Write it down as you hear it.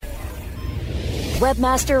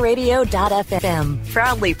WebmasterRadio.fm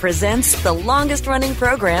proudly presents the longest-running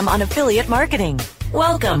program on affiliate marketing.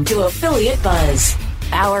 Welcome to Affiliate Buzz.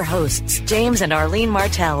 Our hosts, James and Arlene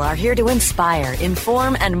Martell, are here to inspire,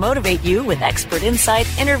 inform, and motivate you with expert insight,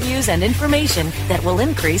 interviews, and information that will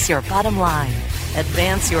increase your bottom line.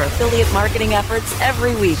 Advance your affiliate marketing efforts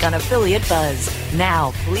every week on Affiliate Buzz.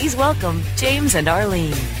 Now, please welcome James and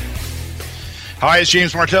Arlene. Hi, it's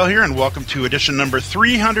James Martell here, and welcome to edition number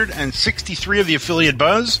 363 of the Affiliate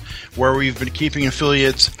Buzz, where we've been keeping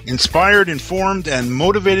affiliates inspired, informed, and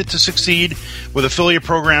motivated to succeed with affiliate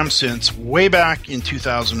programs since way back in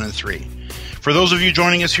 2003. For those of you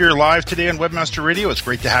joining us here live today on Webmaster Radio, it's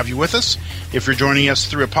great to have you with us. If you're joining us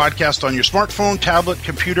through a podcast on your smartphone, tablet,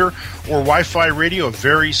 computer, or Wi-Fi radio, a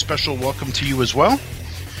very special welcome to you as well.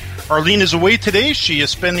 Arlene is away today. She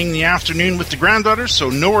is spending the afternoon with the granddaughters, so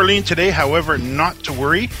no Arlene today. However, not to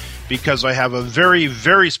worry, because I have a very,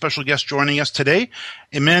 very special guest joining us today.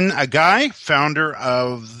 Emin Agai, founder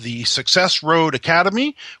of the Success Road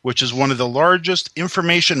Academy, which is one of the largest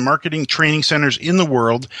information marketing training centers in the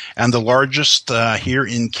world and the largest here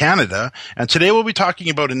in Canada. And today we'll be talking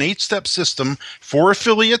about an 8-step system for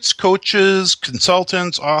affiliates, coaches,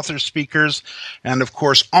 consultants, authors, speakers, and of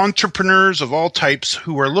course entrepreneurs of all types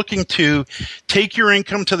who are looking to take your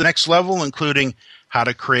income to the next level, including how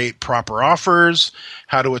to create proper offers,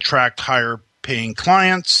 how to attract higher paying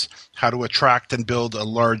clients, how to attract and build a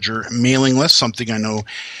larger mailing list, something I know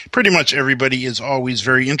pretty much everybody is always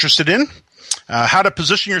very interested in, how to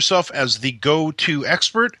position yourself as the go-to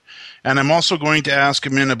expert, and I'm also going to ask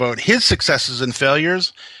him about his successes and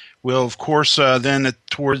failures. We'll, of course, then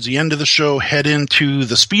towards the end of the show, head into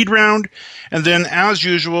the speed round. And then, as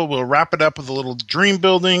usual, we'll wrap it up with a little dream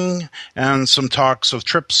building and some talks of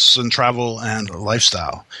trips and travel and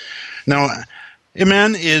lifestyle. Now,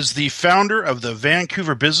 Emin is the founder of the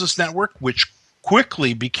Vancouver Business Network, which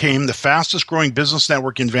quickly became the fastest growing business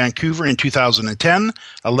network in Vancouver in 2010,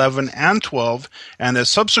 11, and 12, and has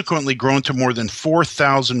subsequently grown to more than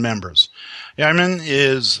 4,000 members. Emin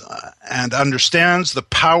is and understands the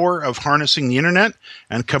power of harnessing the internet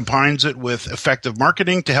and combines it with effective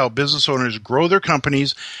marketing to help business owners grow their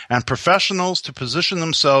companies and professionals to position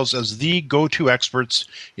themselves as the go-to experts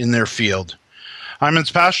in their field.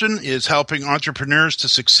 Emin's passion is helping entrepreneurs to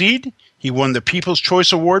succeed. He won the People's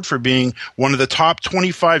Choice Award for being one of the top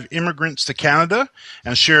 25 immigrants to Canada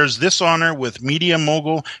and shares this honor with media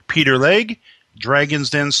mogul Peter Legge,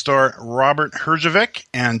 Dragon's Den star Robert Herjavec,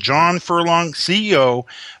 and John Furlong, CEO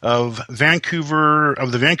of the Vancouver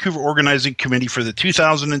Organizing Committee for the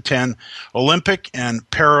 2010 Olympic and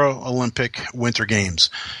Paralympic Winter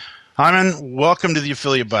Games. Emin, welcome to the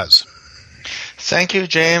Affiliate Buzz. Thank you,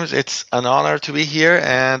 James. It's an honor to be here,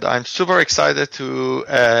 and I'm super excited to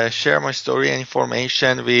share my story and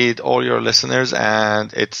information with all your listeners.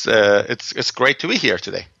 And it's great to be here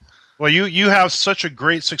today. Well, you have such a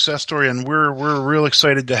great success story, and we're real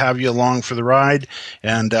excited to have you along for the ride.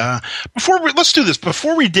 And let's do this.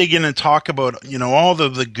 Before we dig in and talk about all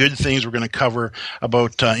the good things we're going to cover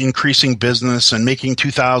about increasing business and making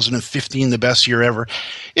 2015 the best year ever,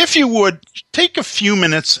 if you would take a few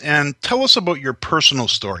minutes and tell us about your personal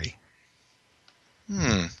story.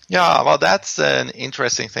 Yeah, well, that's an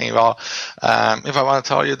interesting thing. Well, if I want to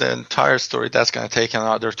tell you the entire story, that's going to take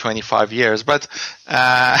another 25 years. But,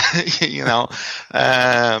 I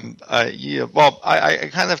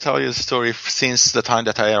kind of tell you the story since the time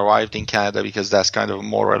that I arrived in Canada, because that's kind of a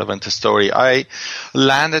more relevant story. I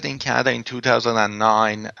landed in Canada in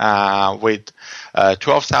 2009 with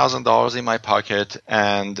 $12,000 in my pocket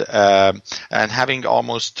and having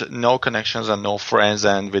almost no connections and no friends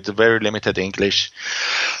and with very limited English.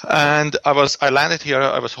 And I landed here.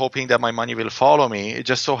 I was hoping that my money will follow me. It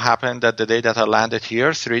just so happened that the day that I landed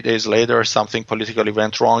here, 3 days later, something politically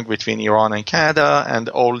went wrong between Iran and Canada, and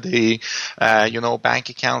all the, bank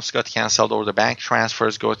accounts got canceled, or the bank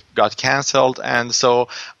transfers got canceled, and so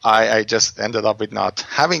I just ended up with not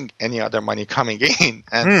having any other money coming in,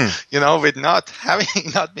 and with not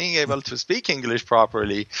being able to speak English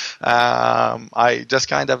properly, I just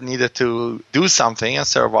kind of needed to do something and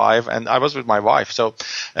survive. And I was with my wife, so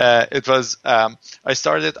it was. I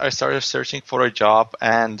started searching for a job,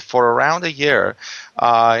 and for around a year,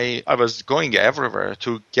 I was going everywhere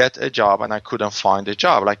to get a job, and I couldn't find a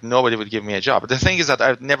job. Like, nobody would give me a job. The thing is that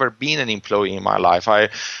I've never been an employee in my life.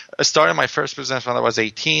 started my first business when I was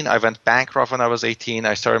 18. I went bankrupt when I was 18.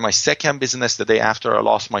 I started my second business the day after I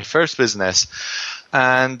lost my first business.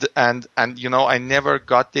 And I never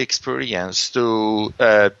got the experience to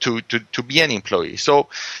be an employee. So,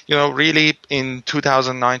 really in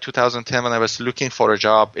 2009, 2010, when I was looking for a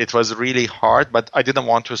job, it was really hard, but I didn't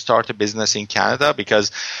want to start a business in Canada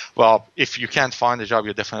because, well, if you can't find a job,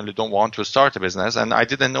 you definitely don't want to start a business. And I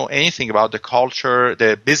didn't know anything about the culture,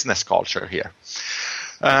 the business culture here.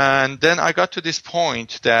 And then I got to this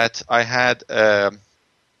point that I had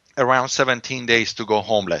around 17 days to go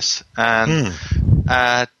homeless. And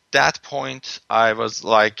at that point, I was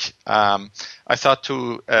like, I thought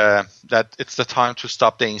that it's the time to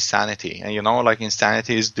stop the insanity. And,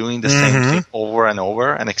 insanity is doing the same thing over and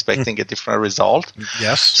over and expecting a different result.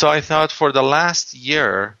 Yes. So I thought for the last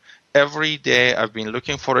year, every day I've been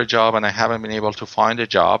looking for a job and I haven't been able to find a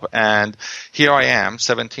job. And here I am,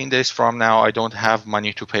 17 days from now, I don't have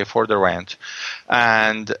money to pay for the rent.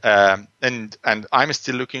 And I'm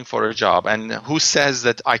still looking for a job. And who says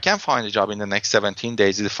that I can find a job in the next 17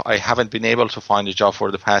 days if I haven't been able to find a job for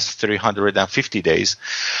the past 350 days?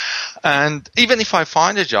 And even if I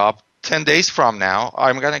find a job, 10 days from now,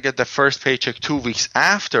 I'm going to get the first paycheck 2 weeks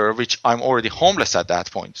after, which I'm already homeless at that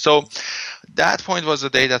point. So that point was the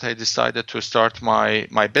day that I decided to start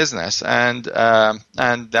my business. And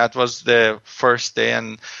that was the first day.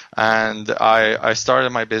 And I started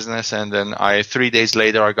my business. And then 3 days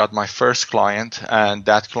later, I got my first client. And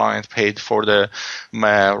that client paid for the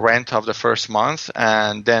rent of the first month.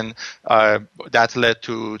 And then that led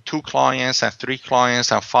to 2 clients and 3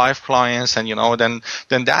 clients and 5 clients. And,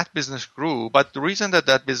 then that business grew. But the reason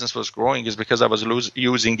that business was growing is because I was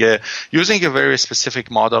using a very specific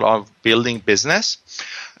model of building business.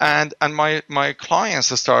 And my clients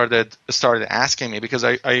started asking me, because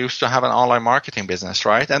I used to have an online marketing business,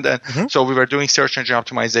 right? And then so we were doing search engine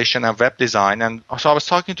optimization and web design. And so I was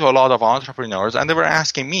talking to a lot of entrepreneurs, and they were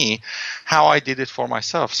asking me how I did it for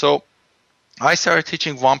myself. So I started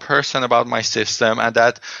teaching one person about my system, and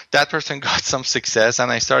that person got some success,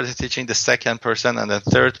 and I started teaching the second person and the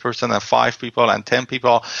third person and 5 people and 10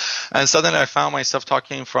 people. And suddenly I found myself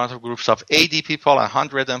talking in front of groups of 80 people and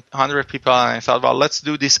 100 people. And I thought, well, let's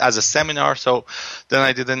do this as a seminar. So then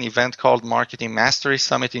I did an event called Marketing Mastery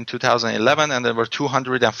Summit in 2011, and there were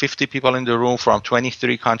 250 people in the room from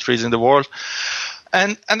 23 countries in the world.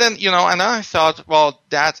 And then, and I thought, well,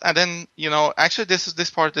 actually this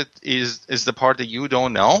part that is the part that you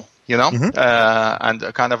don't know, and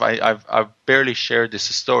kind of I've barely shared this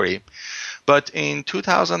story. But in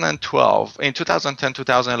 2010,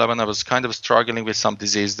 2011, I was kind of struggling with some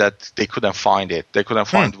disease that they couldn't find it. They couldn't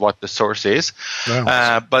find what the source is.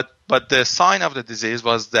 Wow. But the sign of the disease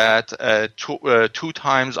was that 2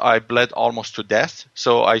 times I bled almost to death.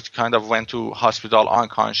 So I kind of went to hospital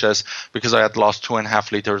unconscious because I had lost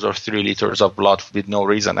 2.5 liters or 3 liters of blood with no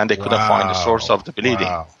reason, and they couldn't find the source of the bleeding.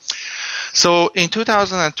 Wow. So in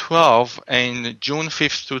 2012, in June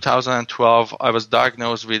 5th, 2012, I was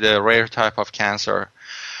diagnosed with a rare type of cancer.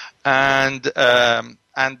 And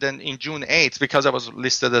then in June 8th, because I was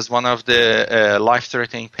listed as one of the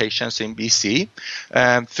life-threatening patients in BC,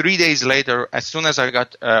 3 days later, as soon as I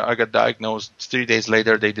got diagnosed, 3 days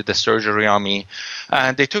later, they did the surgery on me.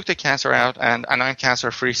 And they took the cancer out, and I'm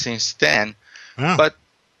cancer-free since then. Yeah. But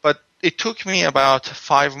it took me about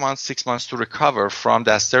 5 months, 6 months to recover from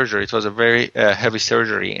that surgery. It was a very heavy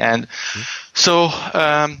surgery. And so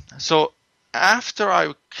after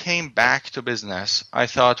I came back to business, I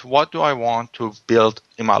thought, what do I want to build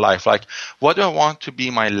in my life? Like, what do I want to be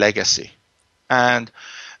my legacy? And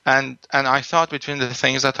I thought between the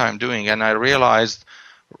things that I'm doing, and I realized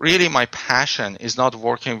really my passion is not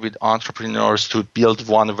working with entrepreneurs to build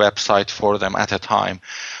one website for them at a time.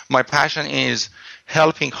 My passion is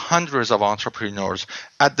helping hundreds of entrepreneurs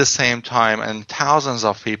at the same time and thousands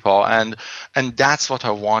of people. And that's what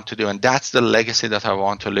I want to do. And that's the legacy that I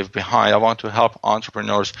want to leave behind. I want to help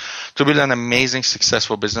entrepreneurs to build an amazing,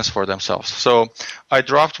 successful business for themselves. So I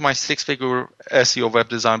dropped my 6-figure SEO web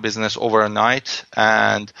design business overnight,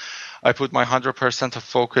 and I put my 100% of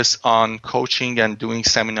focus on coaching and doing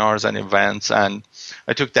seminars and events. And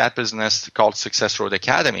I took that business called Success Road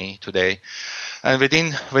Academy today. And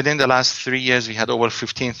within the last 3 years, we had over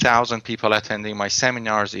 15,000 people attending my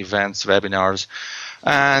seminars, events, webinars,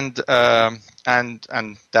 and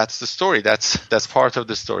that's the story. That's part of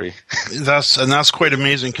the story. That's quite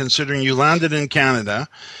amazing, considering you landed in Canada,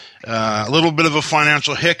 a little bit of a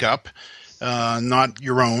financial hiccup. not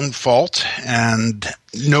your own fault, and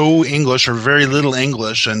no English or very little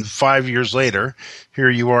English. And 5 years later, here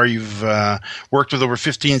you are. You've worked with over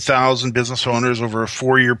 15,000 business owners over a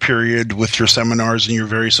 4-year period with your seminars and your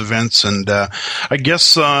various events. And I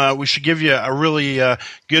guess we should give you a really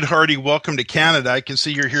good, hearty welcome to Canada. I can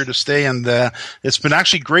see you're here to stay, and it's been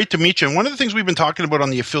actually great to meet you. And one of the things we've been talking about on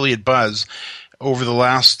the Affiliate Buzz over the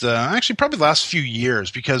last, probably the last few years,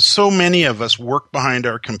 because so many of us work behind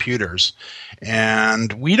our computers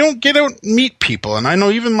and we don't get out and meet people. And I know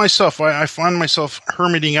even myself, I find myself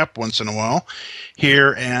hermiting up once in a while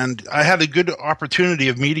here. And I had a good opportunity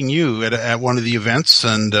of meeting you at one of the events,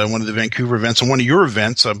 and one of the Vancouver events, and one of your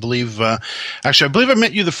events, I believe. I believe I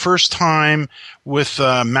met you the first time with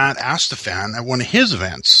Matt Astafan at one of his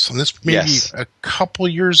events. And this maybe a couple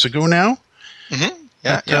years ago now. Mm-hmm.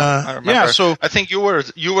 Yeah, I remember. Yeah, so I think you were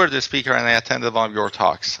the speaker, and I attended one of your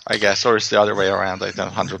talks, I guess, or it's the other way around. I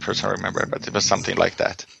don't 100% remember, but it was something like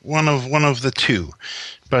that. One of the two.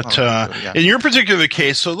 But in your particular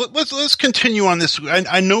case, so let's continue on this.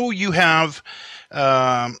 I know you have.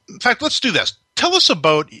 In fact, let's do this. Tell us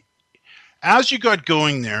about as you got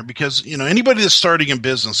going there, because anybody that's starting in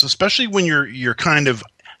business, especially when you're kind of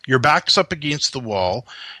your back's up against the wall.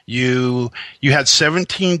 You had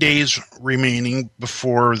 17 days remaining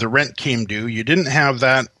before the rent came due. You didn't have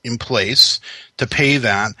that in place to pay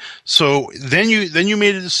that. So then you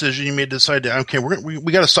made a decision. You decided, okay,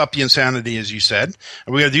 we got to stop the insanity, as you said,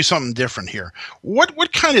 and we got to do something different here.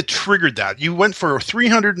 What kind of triggered that? You went for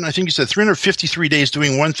 300, and I think you said 353 days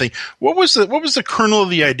doing one thing. What was the kernel of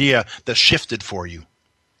the idea that shifted for you?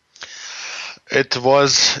 It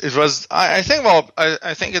was. I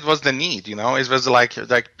think it was the need. It was like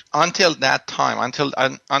until that time, until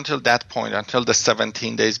that point, until the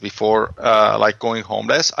 17 days before, going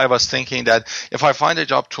homeless, I was thinking that if I find a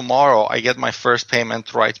job tomorrow, I get my first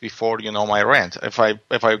payment right before my rent. If I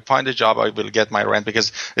find a job, I will get my rent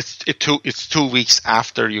because it's 2 weeks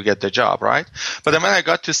after you get the job, right? But then when I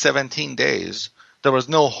got to 17 days, there was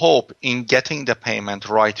no hope in getting the payment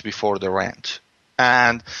right before the rent.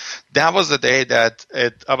 And that was the day that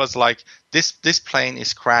I was like, this plane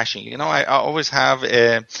is crashing. I always have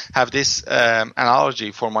this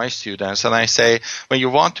analogy for my students, and I say, when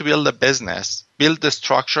you want to build a business, build the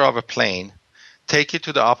structure of a plane, take it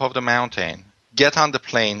to the top of the mountain, get on the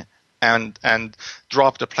plane, and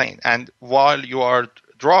drop the plane. And while you are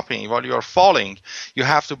falling, you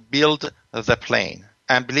have to build the plane.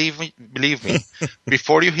 And believe me,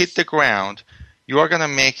 before you hit the ground, you are going to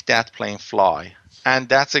make that plane fly. And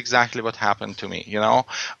that's exactly what happened to me.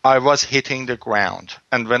 I was hitting the ground.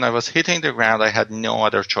 And when I was hitting the ground, I had no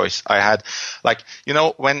other choice. I had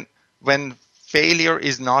when failure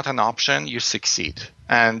is not an option, you succeed.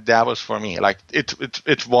 And that was for me.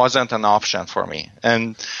 It wasn't an option for me.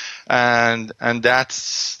 And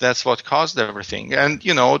that's what caused everything. And,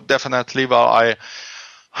 definitely,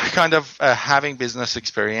 I kind of having business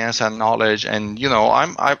experience and knowledge, and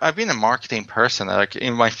I've been a marketing person. Like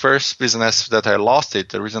in my first business that I lost it,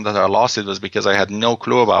 the reason that I lost it was because I had no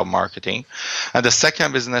clue about marketing. And the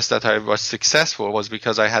second business that I was successful was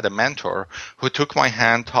because I had a mentor who took my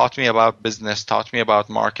hand, taught me about business, taught me about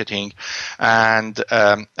marketing, and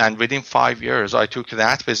within 5 years I took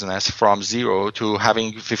that business from zero to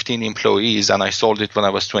having 15 employees, and I sold it when I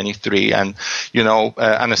was 23, and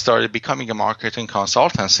and I started becoming a marketing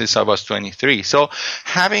consultant since I was 23. So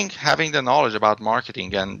having the knowledge about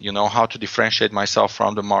marketing and how to differentiate myself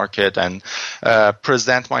from the market and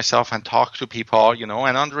present myself and talk to people,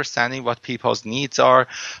 and understanding what people's needs are,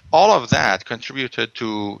 all of that contributed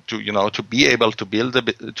to be able to build a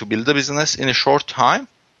business in a short time,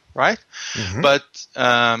 right? Mm-hmm.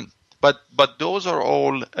 But those are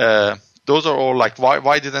all like,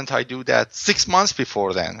 why didn't I do that 6 months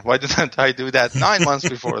before then? Why didn't I do that 9 months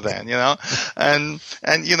before then? And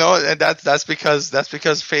that's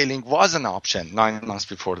because failing was an option 9 months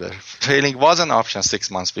before there. Failing was an option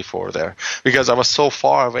 6 months before there, because I was so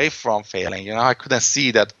far away from failing. I couldn't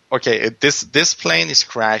see that. Okay, this plane is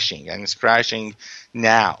crashing, and it's crashing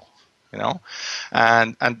now.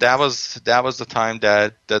 And that was the time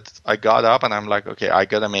that I got up, and I'm like, okay, I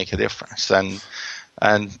gotta make a difference, and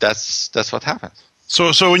that's what happened.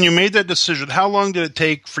 So when you made that decision, how long did it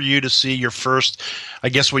take for you to see your first, I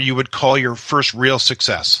guess what you would call your first real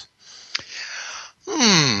success?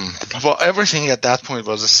 Well, everything at that point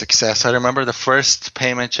was a success. I remember the first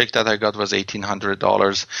payment check that I got was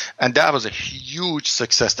 $1,800, and that was a huge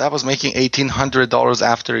success. That was making $1,800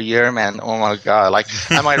 after a year, man. Oh my God! Like,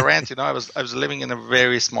 and my rent, I was living in a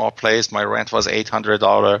very small place. My rent was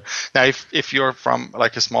 $800. Now, if you're from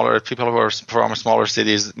like people who are from smaller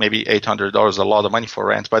cities, maybe $800 is a lot of money for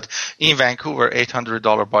rent. But in Vancouver,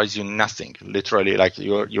 $800 buys you nothing. Literally, like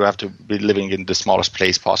you have to be living in the smallest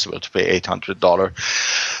place possible to pay $800.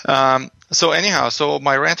 So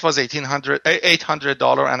my rent was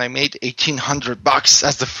 $800, and I made $1,800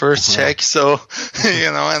 as the first check. So,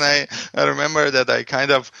 and I remember that I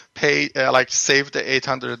kind of paid, saved the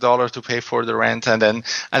 $800 to pay for the rent, and then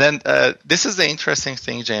this is the interesting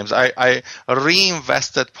thing, James. I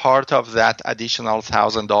reinvested part of that additional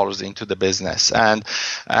 $1,000 into the business, and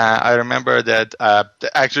I remember that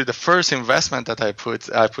actually the first investment that I put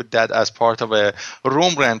that as part of a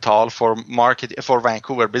room rental for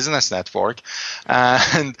Vancouver Business Network.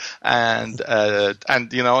 And I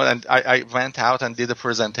went out and did a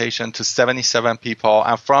presentation to 77 people,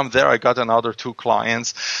 and from there I got another 2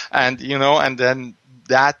 clients, and then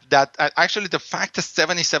that actually the fact that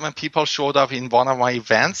 77 people showed up in one of my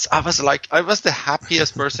events, I was the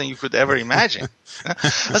happiest person you could ever imagine. I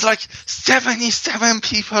was like, 77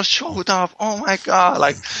 people showed up. Oh my God.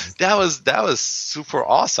 Like that was super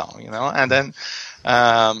awesome, and then,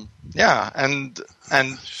 and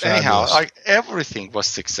anyhow, like everything was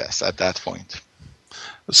success at that point.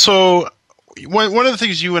 So one of the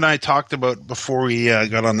things you and I talked about before we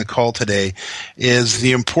got on the call today is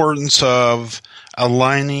the importance of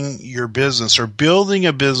aligning your business or building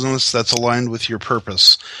a business that's aligned with your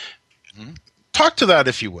purpose. Mm-hmm. Talk to that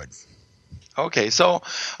if you would. Okay, so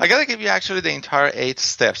I got to give you actually the entire 8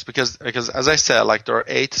 steps because as I said, like there are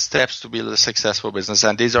 8 steps to build a successful business,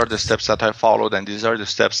 and these are the steps that I followed, and these are the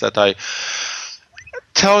steps that I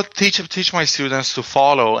teach my students to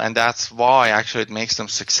follow, and that's why actually it makes them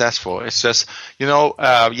successful. It's just,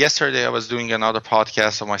 yesterday I was doing another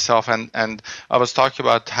podcast of myself, and I was talking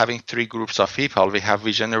about having 3 groups of people. We have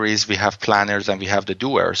visionaries, we have planners, and we have the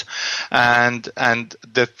doers. And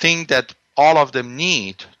the thing that all of them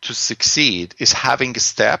need to succeed is having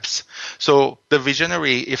steps. So the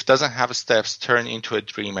visionary, if doesn't have steps, turn into a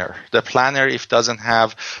dreamer. The planner, if doesn't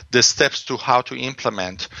have the steps to how to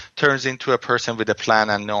implement, turns into a person with a plan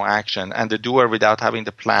and no action. And the doer, without having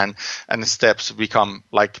the plan and the steps, become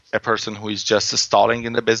like a person who is just stalling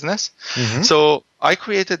in the business. Mm-hmm. So I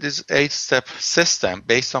created this 8-step system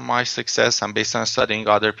based on my success and based on studying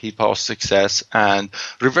other people's success, and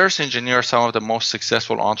reverse engineer some of the most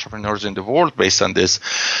successful entrepreneurs in the world based on this.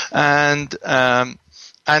 And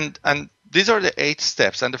these are the 8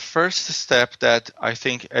 steps. And the first step that I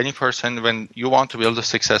think any person, when you want to build a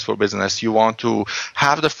successful business, you want to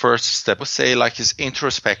have the first step, say like is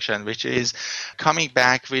introspection, which is coming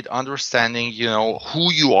back with understanding, who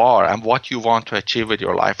you are and what you want to achieve with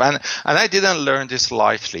your life. And I didn't learn this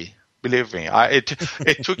lightly. Believe me,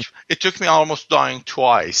 it took me almost dying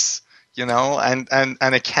twice, and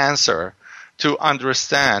a cancer to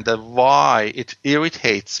understand that why it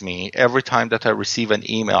irritates me every time that I receive an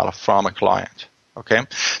email from a client. Okay.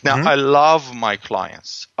 Now, mm-hmm. I love my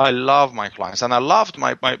clients, and I loved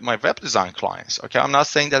my web design clients. Okay. I'm not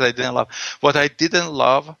saying that I didn't love. What I didn't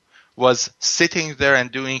love was sitting there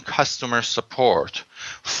and doing customer support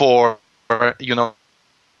for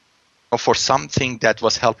something that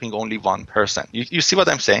was helping only one person. You see what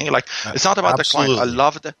I'm saying? Like, it's not about Absolutely. The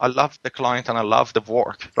client. I love the client and I love the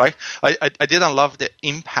work, right? I didn't love the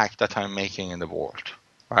impact that I'm making in the world,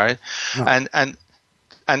 right? No.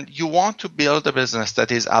 And you want to build a business that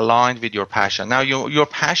is aligned with your passion. Now, your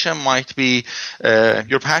passion might be a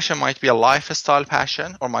lifestyle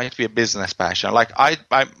passion or might be a business passion. Like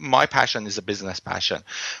my passion is a business passion.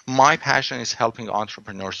 My passion is helping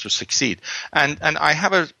entrepreneurs to succeed. And I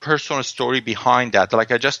have a personal story behind that.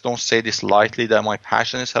 Like, I just don't say this lightly that my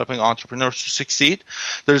passion is helping entrepreneurs to succeed.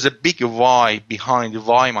 There's a big why behind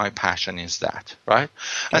why my passion is that, right?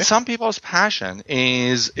 Okay. And some people's passion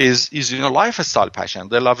is lifestyle passion.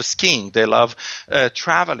 They love skiing. They love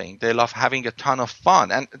traveling. They love having a ton of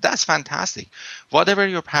fun. And that's fantastic. Whatever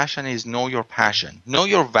your passion is, know your passion. Know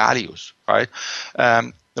your values, right?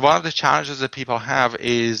 One of the challenges that people have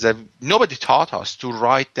is that nobody taught us to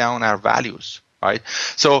write down our values, right?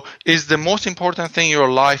 So is the most important thing in your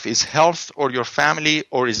life is health or your family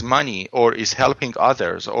or is money or is helping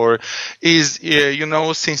others or is,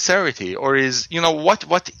 sincerity or is,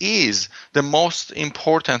 what is the most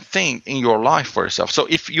important thing in your life for yourself? So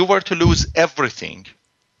if you were to lose everything,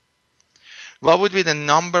 what would be the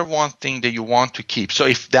number one thing that you want to keep? So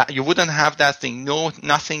if that you wouldn't have that thing,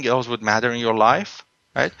 nothing else would matter in your life.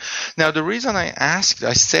 right? Now, the reason I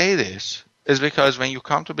say this is because when you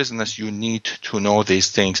come to business, you need to know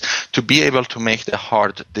these things to be able to make the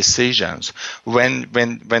hard decisions when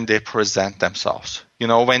they present themselves.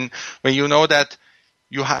 When you know that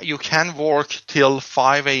you can work till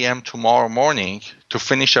 5 a.m. tomorrow morning to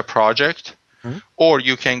finish a project, or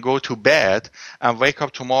you can go to bed and wake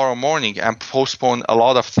up tomorrow morning and postpone a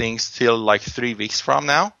lot of things till like 3 weeks from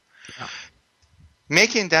now. Yeah.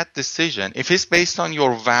 Making that decision, if it's based on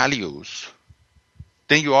your values,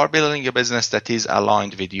 then you are building a business that is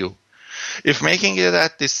aligned with you. If making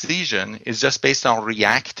that decision is just based on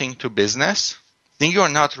reacting to business, then you are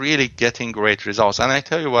not really getting great results. And I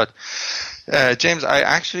tell you what, James, I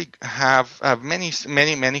actually have many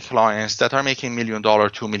clients that are making $1 million,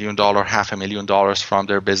 $2 million, $500,000 from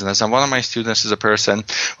their business. And one of my students is a person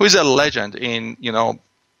who is a legend in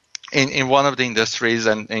one of the industries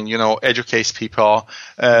and educates people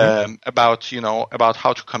about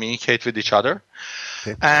how to communicate with each other.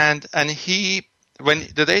 Okay. And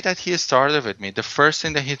the day that he started with me, the first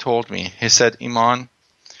thing that he told me, he said, Iman,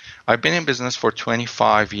 I've been in business for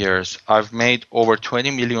 25 years. I've made over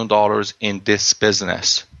 $20 million in this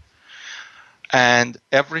business. And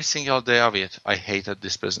every single day of it, I hated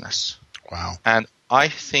this business. Wow. And I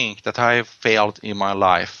think that I have failed in my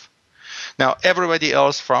life. Now, everybody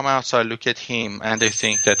else from outside look at him and they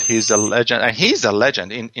think that he's a legend. And he's a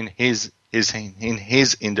legend in his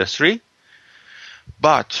industry.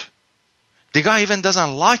 But the guy even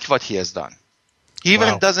doesn't like what he has done. He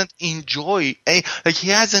even doesn't enjoy, he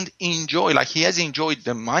has enjoyed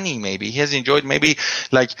the money maybe. He has enjoyed maybe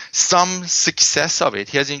like some success of it.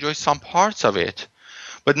 He has enjoyed some parts of it.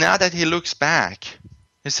 But now that he looks back,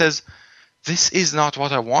 he says, this is not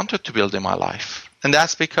what I wanted to build in my life. And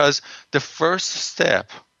that's because the first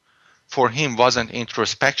step for him wasn't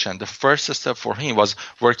introspection. The first step for him was,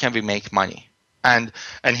 where can we make money? And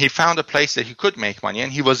he found a place that he could make money,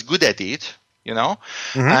 and he was good at it.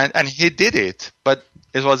 And he did it, but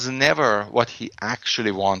it was never what he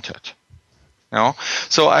actually wanted.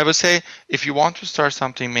 So I would say, if you want to start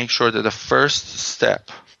something, make sure that the first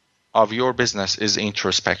step of your business is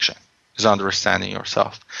introspection, is understanding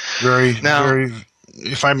yourself. Very,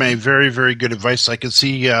 if I may, very, very good advice. I can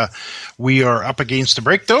see we are up against the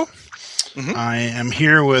break, though. I am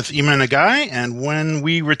here with Iman Agai, and when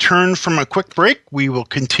we return from a quick break, we will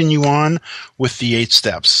continue on with the 8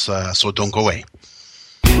 steps, so don't go away.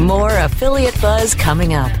 More Affiliate Buzz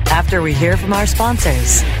coming up after we hear from our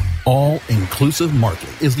sponsors. All-Inclusive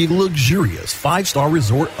Marketing is the luxurious 5-star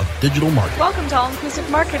resort of digital marketing. Welcome to All-Inclusive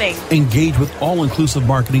Marketing. Engage with All-Inclusive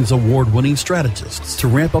Marketing's award-winning strategists to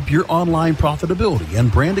ramp up your online profitability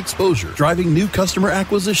and brand exposure, driving new customer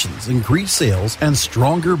acquisitions, increased sales, and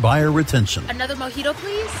stronger buyer retention. Another mojito,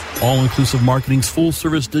 please? All-Inclusive Marketing's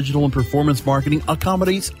full-service digital and performance marketing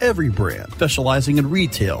accommodates every brand, specializing in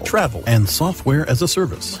retail, travel, and software as a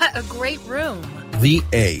service. What a great room. The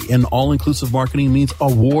A in All-Inclusive Marketing means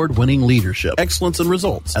award-winning leadership, excellence, and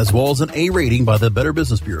results, as well as an A rating by the Better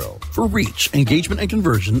Business Bureau. For reach, engagement, and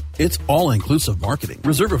conversion, it's All-Inclusive Marketing.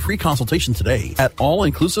 Reserve a free consultation today at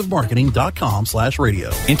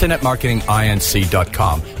allinclusivemarketing.com/radio.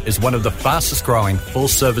 InternetMarketingInc.com is one of the fastest-growing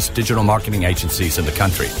full-service digital marketing agencies in the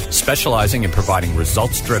country, specializing in providing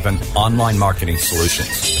results-driven online marketing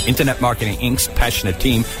solutions. Internet Marketing Inc.'s passionate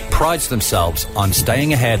team prides themselves on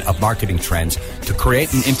staying ahead of marketing trends to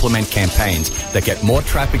create and implement campaigns that get more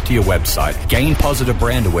traffic to your website, gain positive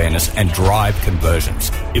brand awareness, and drive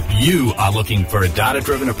conversions. If you are looking for a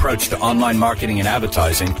data-driven approach to online marketing and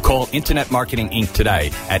advertising, call Internet Marketing Inc. today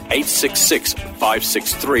at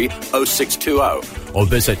 866-563-0620 or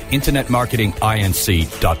visit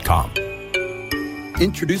InternetMarketingInc.com.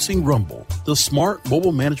 Introducing Rumble, the smart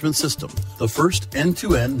mobile management system, the first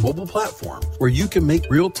end-to-end mobile platform where you can make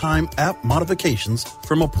real-time app modifications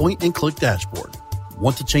from a point-and-click dashboard.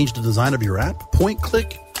 Want to change the design of your app?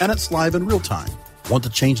 Point-click, and it's live in real time. Want to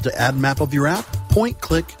change the ad map of your app?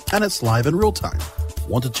 Point-click, and it's live in real time.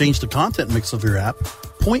 Want to change the content mix of your app?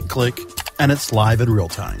 Point-click, and it's live in real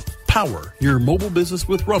time. Power your mobile business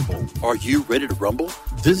with Rumble. Are you ready to rumble?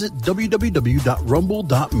 Visit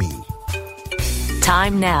www.rumble.me.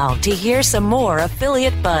 Time now to hear some more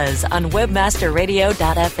Affiliate Buzz on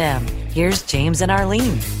webmasterradio.fm. Here's James and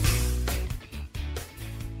Arlene.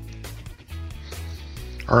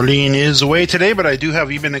 Arlene is away today, but I do have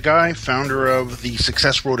Iman Agai, founder of the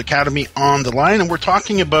Success Road Academy, on the line, and we're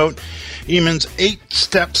talking about Iman's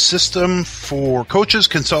 8-step system for coaches,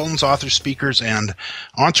 consultants, authors, speakers, and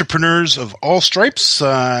entrepreneurs of all stripes.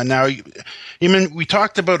 Now, Iman, you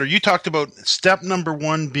talked about step number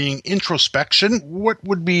 1 being introspection. What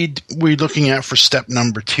would we looking at for step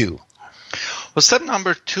number 2? Well, step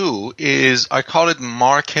number 2 is, I call it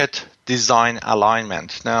market design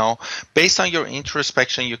alignment. Now, based on your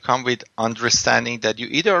introspection, you come with understanding that you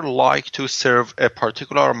either like to serve a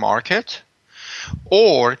particular market,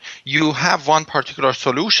 or you have one particular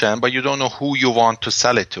solution, but you don't know who you want to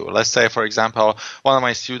sell it to. Let's say, for example, one of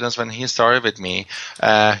my students, when he started with me,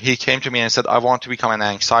 he came to me and said, I want to become an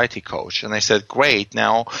anxiety coach. And I said, great.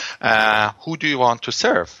 Now, who do you want to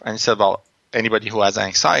serve? And he said, well, anybody who has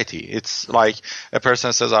anxiety. It's like a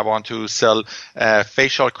person says, I want to sell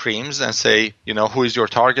facial creams, and say, who is your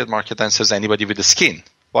target market? And says, anybody with the skin.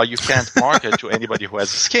 Well, you can't market to anybody who has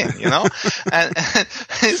skin, and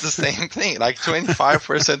it's the same thing. Like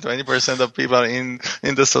 25%, 20% of people in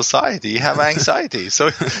the society have anxiety. So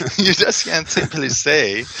you just can't simply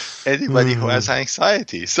say anybody who has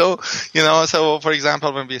anxiety. So, so for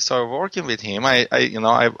example, when we started working with him,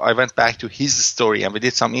 I went back to his story, and we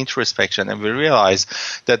did some introspection, and we realized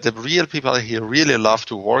that the real people he really loved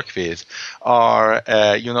to work with are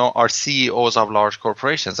CEOs of large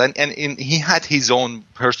corporations. And he had his own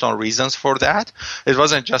personal reasons for that. It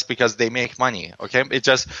wasn't just because they make money, okay?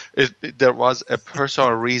 There was a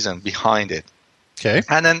personal reason behind it. Okay.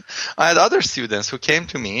 And then I had other students who came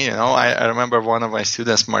to me. I remember one of my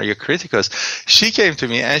students, Maria Kritikos, she came to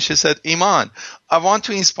me and she said, Iman, I want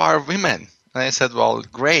to inspire women. And I said, well,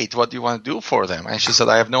 great. What do you want to do for them? And she said,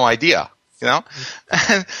 I have no idea. And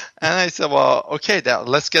I said, well, okay,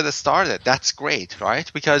 let's get it started. That's great,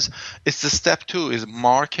 right? Because it's the step 2 is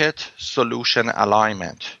market solution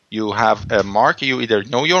alignment. You have a market, you either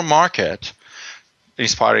know your market,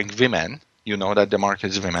 inspiring women, you know that the market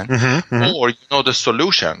is women, or you know the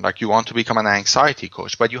solution, like you want to become an anxiety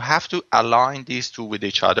coach, but you have to align these two with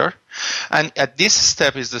each other. And at this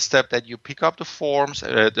step is the step that you pick up the forms.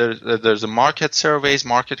 There's a market surveys,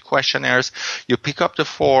 market questionnaires. You pick up the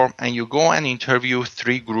form and you go and interview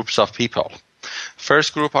 3 groups of people.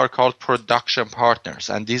 First group are called production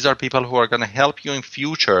partners, and these are people who are going to help you in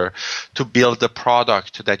future to build the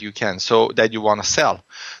product that you want to sell.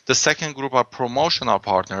 The second group are promotional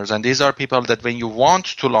partners, and these are people that when you want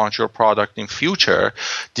to launch your product in future,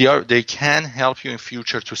 they can help you in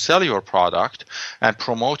future to sell your product and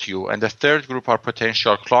promote you. And the third group are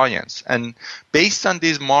potential clients. And based on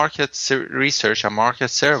these market research and market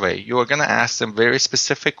survey, you are going to ask them very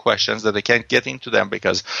specific questions that I can't get into them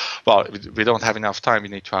because, well, we don't have enough time. We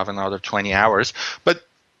need to have another 20 hours. But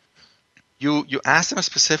you ask them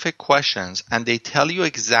specific questions, and they tell you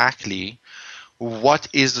exactly what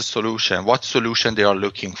is the solution, what solution they are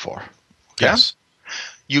looking for. Okay? Yes.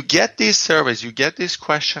 You get these surveys, you get these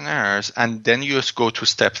questionnaires, and then you just go to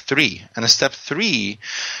step 3. And step 3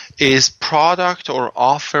 is product or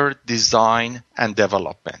offer design and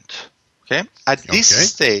development. Okay? At this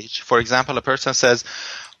stage, for example, a person says,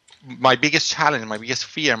 my biggest challenge, my biggest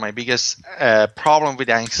fear, my biggest problem with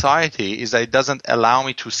anxiety is that it doesn't allow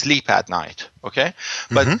me to sleep at night. Okay?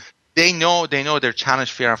 But they know their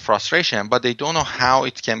challenge, fear, and frustration, but they don't know how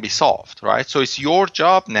it can be solved, right? So it's your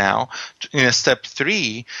job now in step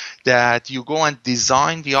 3 that you go and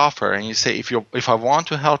design the offer, and you say, if I want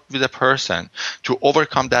to help with a person to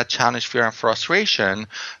overcome that challenge, fear, and frustration,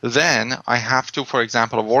 then I have to, for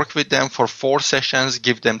example, work with them for 4 sessions,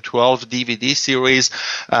 give them 12 DVD series,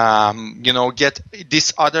 get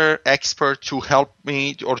this other expert to help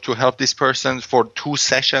me or to help this person for 2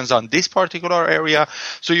 sessions on this particular area.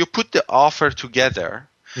 So you put the offer together,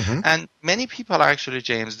 and many people actually,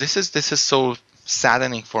 James, this is so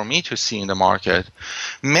saddening for me to see in the market.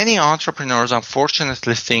 Many entrepreneurs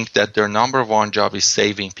unfortunately think that their number one job is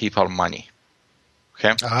saving people money.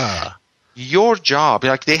 Okay? Your job,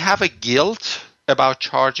 like they have a guilt about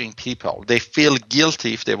charging people. They feel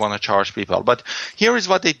guilty if they want to charge people. But here is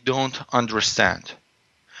what they don't understand.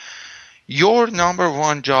 Your number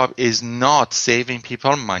one job is not saving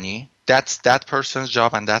people money. That's that person's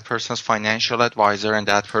job and that person's financial advisor and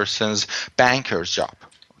that person's banker's job,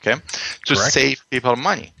 okay, to save people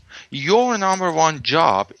money. Your number one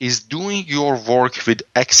job is doing your work with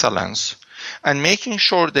excellence and making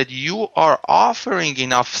sure that you are offering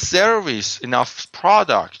enough service, enough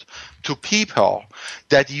product to people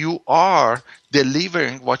that you are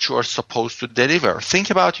delivering what you are supposed to deliver. Think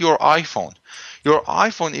about your iPhone. Your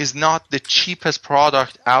iPhone is not the cheapest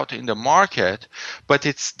product out in the market, but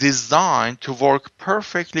it's designed to work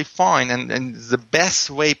perfectly fine and the best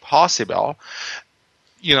way possible.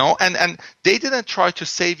 And they didn't try to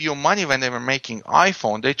save you money when they were making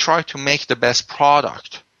iPhone. They tried to make the best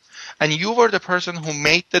product. And you were the person who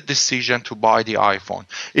made the decision to buy the iPhone.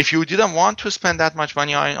 If you didn't want to spend that much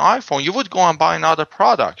money on an iPhone, you would go and buy another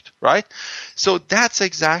product, right? So that's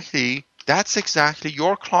exactly That's exactly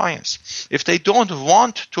your clients. If they don't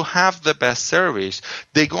want to have the best service,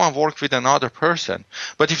 they go and work with another person.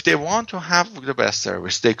 But if they want to have the best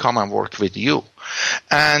service, they come and work with you.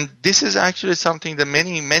 And this is actually something that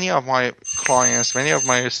many of my clients, many of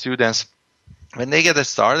my students, when they get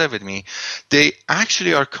started with me, they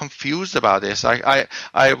actually are confused about this.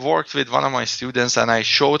 I worked with one of my students and I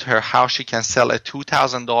showed her how she can sell a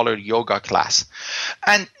 $2,000 yoga class.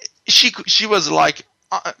 And she was like,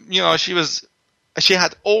 she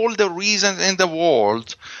had all the reasons in the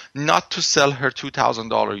world not to sell her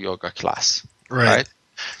 $2,000 yoga class. Right?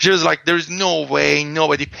 She was like, there's no way,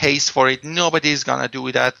 nobody pays for it, nobody's going to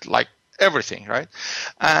do that, like everything, right?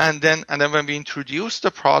 And then when we introduced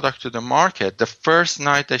the product to the market, the first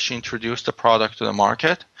night that she introduced the product to the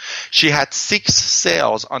market, she had 6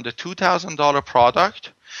 sales on the $2,000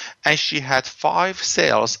 product, and she had 5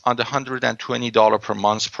 sales on the $120 per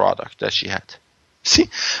month product that she had. See,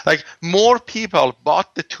 like more people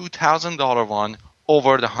bought the $2,000 one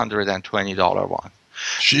over the $120 one.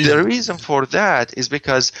 Jeez. The reason for that is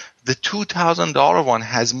because the $2,000 one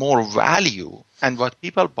has more value, and what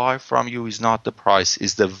people buy from you is not the price,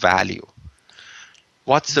 is the value.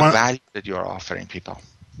 What's the value that you're offering people?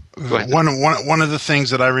 Go ahead. One of the things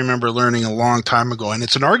that I remember learning a long time ago, and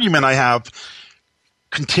it's an argument I have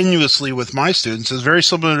continuously with my students, is very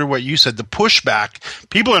similar to what you said. The pushback,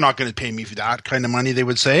 people are not going to pay me for that kind of money, they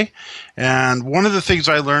would say. And one of the things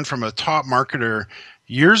I learned from a top marketer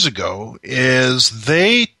years ago is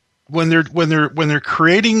when they're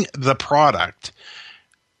creating the product,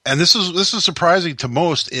 and this is surprising to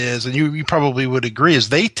most, is, and you probably would agree, is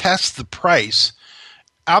they test the price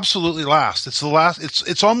absolutely last. It's the last.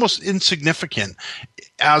 It's almost insignificant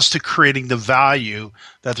as to creating the value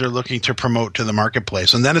that they're looking to promote to the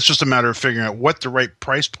marketplace, and then it's just a matter of figuring out what the right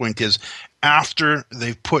price point is after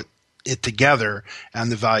they've put it together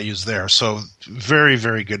and the value's there. So very,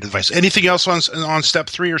 very good advice. Anything else on step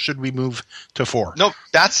 3, or should we move to 4? No,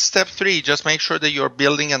 that's step 3. Just make sure that you're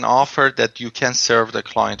building an offer that you can serve the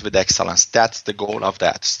client with excellence. That's the goal of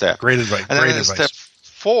that step. Great advice. And then step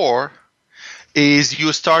 4 is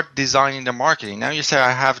you start designing the marketing. Now you say,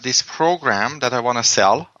 I have this program that I want to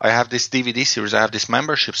sell. I have this DVD series. I have this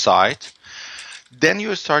membership site. Then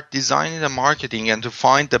you start designing the marketing and to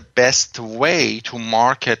find the best way to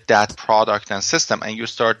market that product and system, and you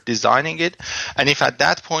start designing it. And if at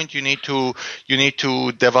that point you need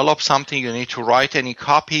to develop something, you need to write any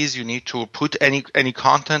copies, you need to put any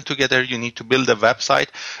content together, you need to build a website,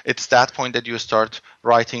 it's that point that you start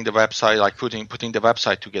writing the website, like putting the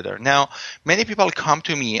website together. Now, many people come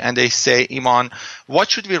to me and they say, Iman, what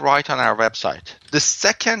should we write on our website? The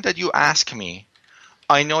second that you ask me,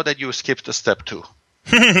 I know that you skipped the step 2.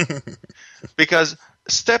 Because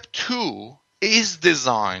step 2 is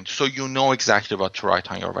designed so you know exactly what to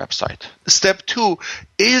write on your website. Step 2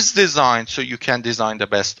 is designed so you can design the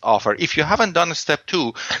best offer. If you haven't done step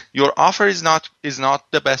 2, your offer is not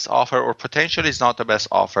the best offer, or potentially is not the best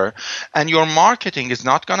offer, and your marketing is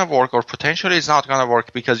not going to work, or potentially is not going to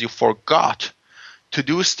work because you forgot to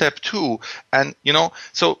do step 2. And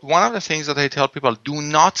so one of the things that I tell people, do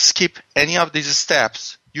not skip any of these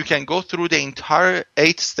steps. You can go through the entire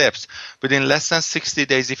 8 steps within less than 60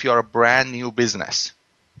 days if you are a brand new business.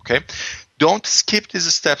 Okay? Don't skip these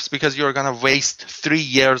steps because you're going to waste 3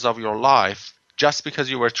 years of your life just because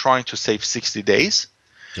you were trying to save 60 days.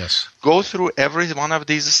 Yes. Go through every one of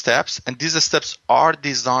these steps, and these steps are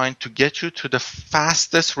designed to get you to the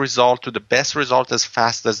fastest result, to the best result as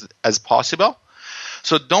fast as possible.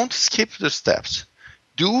 So don't skip the steps.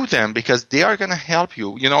 Do them because they are going to help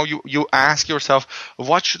you. You ask yourself,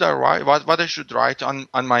 what should I write? What I should write on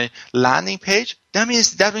my landing page? That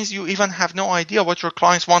means you even have no idea what your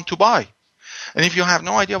clients want to buy. And if you have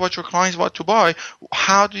no idea what your clients want to buy,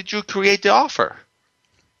 how did you create the offer?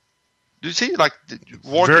 Do you see?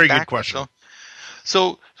 Very good question.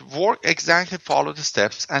 So follow the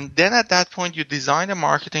steps, and then at that point you design a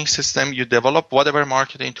marketing system, you develop whatever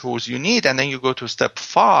marketing tools you need, and then you go to step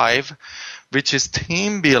 5, which is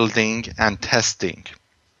team building and testing.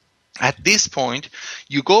 At this point,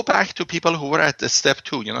 you go back to people who were at the step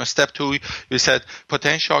 2. Step 2, you said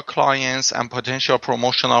potential clients and potential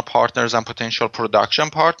promotional partners and potential production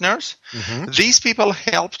partners. Mm-hmm. These people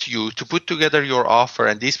helped you to put together your offer,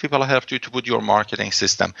 and these people helped you to put your marketing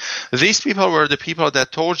system. These people were the people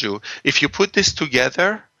that told you, if you put this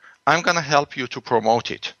together, I'm going to help you to promote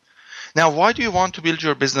it. Now, why do you want to build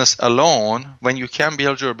your business alone when you can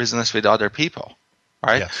build your business with other people,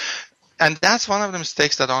 right? Yes. And that's one of the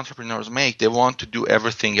mistakes that entrepreneurs make. They want to do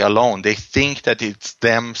everything alone. They think that it's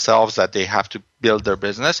themselves that they have to build their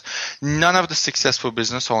business. None of the successful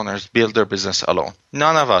business owners build their business alone.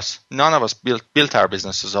 None of us built our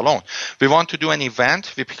businesses alone. We want to do an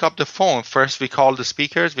event. We pick up the phone. First, we call the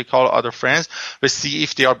speakers. We call other friends. We see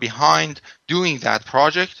if they are behind doing that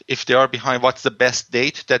project. If they are behind, what's the best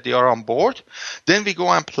date that they are on board? Then we go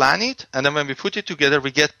and plan it. And then when we put it together,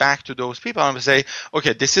 we get back to those people and we say,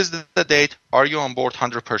 okay, this is the date. Are you on board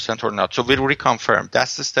 100% or not? So we reconfirm.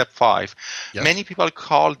 That's the step 5. Yes. Many people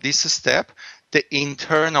call this step the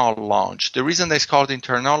internal launch. The reason it's called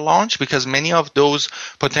internal launch, because many of those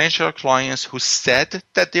potential clients who said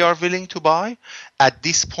that they are willing to buy, at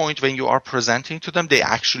this point when you are presenting to them, they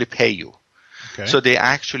actually pay you. Okay. So they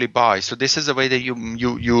actually buy. So this is the way that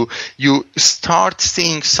you start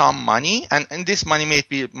seeing some money, and this money might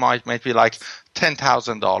be like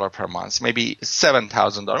 $10,000 per month, maybe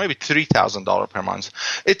 $7,000, maybe $3,000 per month.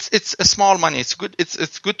 It's a small money. It's good.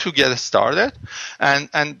 It's good to get started, and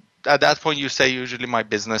at that point you say usually my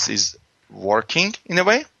business is working in a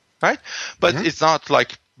way, right? But it's not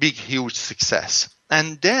like big huge success.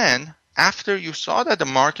 And then after you saw that the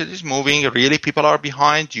market is moving, really people are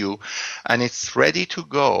behind you, and it's ready to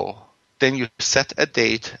go, then you set a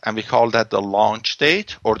date, and we call that the launch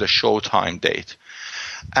date or the showtime date.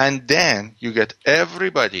 And then you get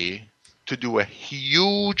everybody to do a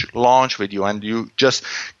huge launch with you, and you just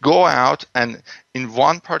go out and in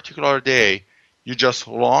one particular day, you just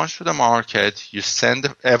launch to the market, you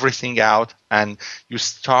send everything out, and you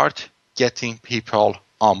start getting people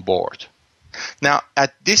on board. Now,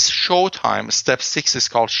 at this showtime, step 6 is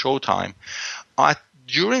called showtime.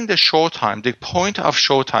 During the showtime, the point of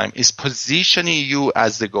showtime is positioning you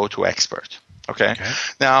as the go-to expert. Okay?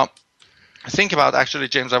 Now, think about, actually,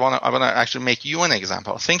 James, I want to actually make you an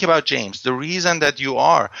example. Think about James. The reason that you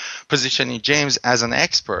are positioning James as an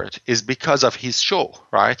expert is because of his show,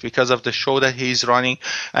 right? Because of the show that he's running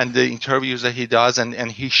and the interviews that he does,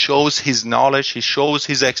 and he shows his knowledge, he shows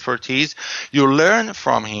his expertise. You learn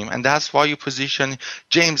from him, and that's why you position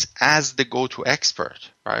James as the go-to expert,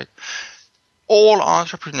 right? All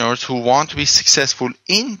entrepreneurs who want to be successful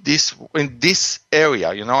in this area,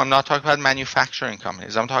 I'm not talking about manufacturing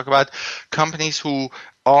companies. I'm talking about companies who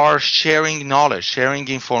are sharing knowledge, sharing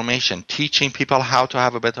information, teaching people how to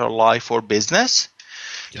have a better life or business.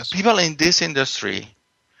 Yes. People in this industry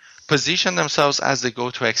position themselves as the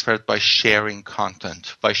go-to expert by sharing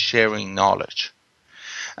content, by sharing knowledge.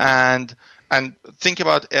 And think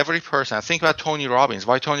about every person. Think about Tony Robbins.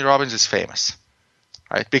 Why Tony Robbins is famous.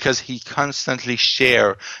 Right? Because he constantly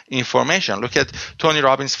shares information. Look at Tony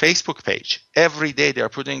Robbins' Facebook page. Every day they are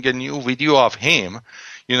putting a new video of him,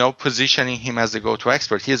 positioning him as the go-to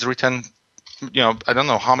expert. He has written, I don't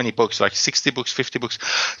know how many books, like 60 books, 50 books.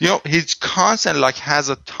 He's constantly has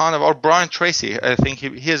a ton of, or Brian Tracy, I think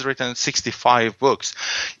he has written 65 books,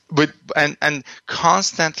 and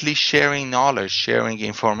constantly sharing knowledge, sharing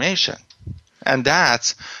information. And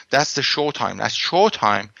that's the showtime. That's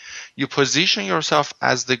showtime. You position yourself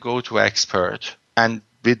as the go-to expert, and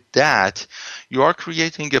with that, you are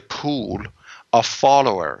creating a pool of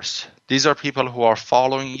followers. These are people who are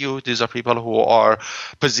following you. These are people who are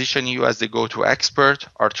positioning you as the go-to expert,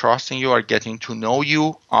 are trusting you, are getting to know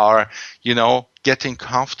you, are, getting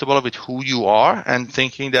comfortable with who you are and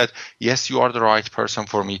thinking that, yes, you are the right person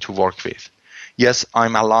for me to work with. Yes,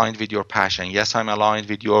 I'm aligned with your passion. Yes, I'm aligned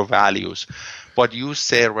with your values. What you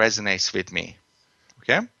say resonates with me.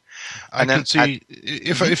 Okay? I can see,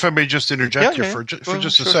 if I may just interject here for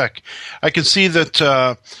just a sec, I can see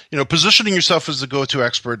that positioning yourself as the go-to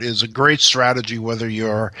expert is a great strategy, whether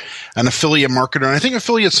you're an affiliate marketer. And I think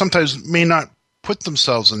affiliates sometimes may not put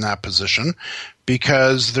themselves in that position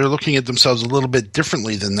because they're looking at themselves a little bit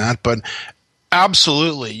differently than that. But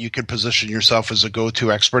absolutely, you can position yourself as a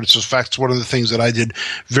go-to expert. It's in fact one of the things that I did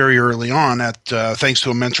very early on thanks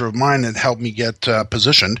to a mentor of mine that helped me get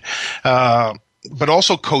positioned. But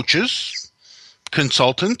also coaches,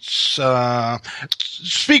 consultants.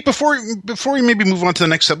 Speak before we maybe move on to the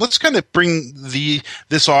next step. Let's kind of bring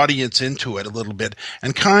this audience into it a little bit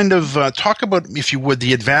and kind of talk about, if you would,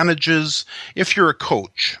 the advantages if you're a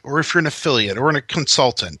coach or if you're an affiliate or a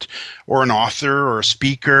consultant or an author or a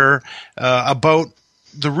speaker, about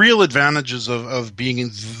the real advantages of being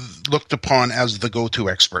looked upon as the go-to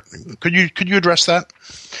expert. Could you address that?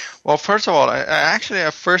 Well, first of all, I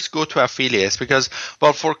first go to affiliates because,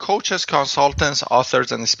 for coaches, consultants,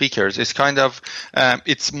 authors, and speakers, it's kind of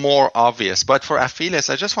it's more obvious. But for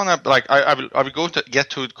affiliates, I just want to I will get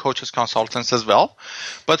to coaches, consultants as well.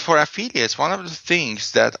 But for affiliates, one of the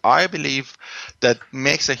things that I believe that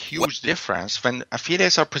makes a huge difference when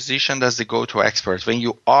affiliates are positioned as the go-to experts, when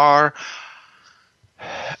you are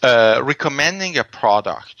recommending a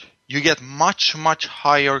product, you get much, much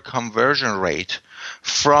higher conversion rate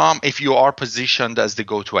from if you are positioned as the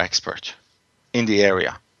go-to expert in the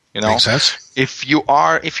area. Makes sense. If you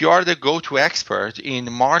are the go-to expert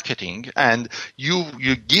in marketing and you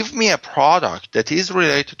give me a product that is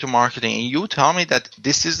related to marketing and you tell me that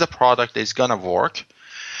this is the product that is going to work,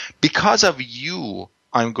 because of you,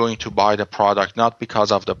 I'm going to buy the product, not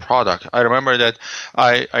because of the product. I remember that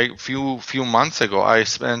a few months ago, I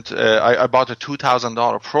bought a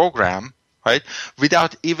 $2,000 program, right,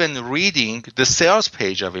 without even reading the sales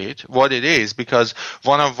page of it, what it is, because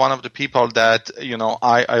one of the people that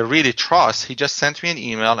I really trust, he just sent me an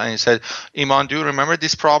email and he said, Iman, do you remember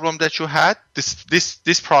this problem that you had?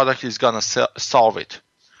 This product is gonna solve it.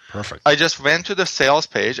 Perfect. I just went to the sales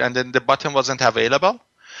page and then the button wasn't available.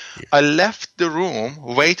 Yeah. I left the room,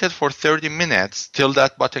 waited for 30 minutes till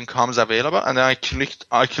that button comes available, and then I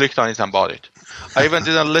clicked on it and bought it. I even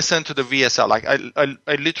didn't listen to the VSL. Like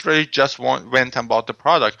I literally just went and bought the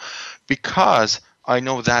product because I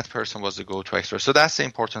know that person was the go-to expert. So that's the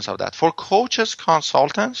importance of that. For coaches,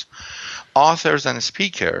 consultants, authors, and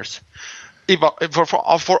speakers, for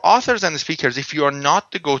authors and speakers, if you are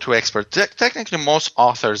not the go-to expert, technically most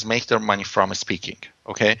authors make their money from speaking.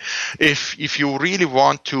 Okay, if you really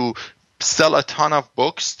want to sell a ton of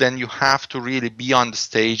books, then you have to really be on the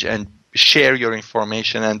stage and share your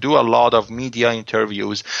information and do a lot of media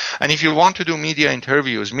interviews. And if you want to do media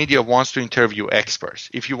interviews, media wants to interview experts.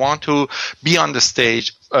 If you want to be on the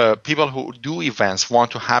stage, people who do events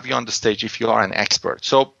want to have you on the stage if you are an expert.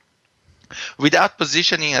 So without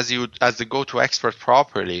positioning as the go-to expert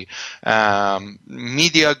properly,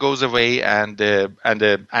 media goes away and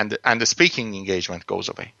the speaking engagement goes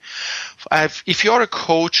away. If you are a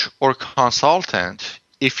coach or consultant,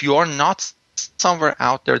 if you are not somewhere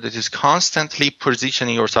out there that is constantly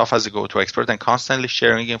positioning yourself as a go-to expert and constantly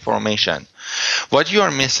sharing information, what you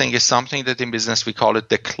are missing is something that in business we call it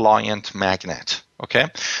the client magnet. Okay.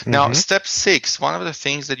 Now, step 6, one of the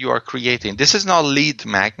things that you are creating, this is not lead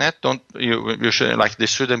magnet. You shouldn't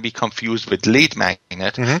this shouldn't be confused with lead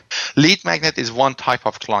magnet. Lead magnet is one type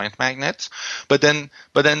of client magnet, but then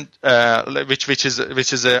which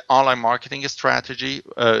is an online marketing strategy,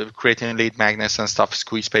 creating lead magnets and stuff,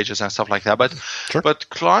 squeeze pages and stuff like that. But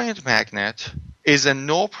client magnet is a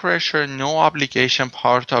no pressure, no obligation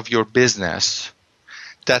part of your business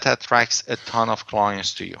that attracts a ton of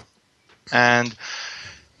clients to you. And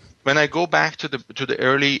when I go back to the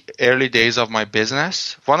early days of my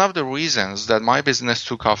business, one of the reasons that my business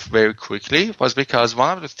took off very quickly was because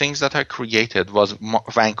one of the things that I created was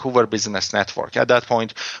Vancouver Business Network. At that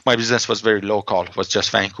point, my business was very local, was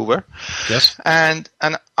just Vancouver. Yes. And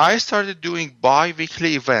I started doing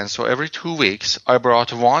bi-weekly events. So every 2 weeks, I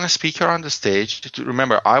brought one speaker on the stage.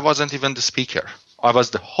 Remember, I wasn't even the speaker. I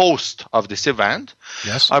was the host of this event.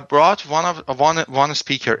 Yes. I brought one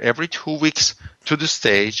speaker every 2 weeks to the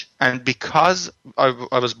stage, and because I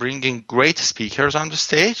was bringing great speakers on the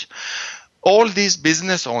stage, all these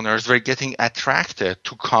business owners were getting attracted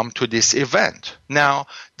to come to this event. Now,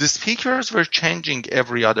 the speakers were changing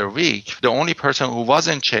every other week. The only person who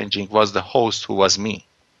wasn't changing was the host, who was me.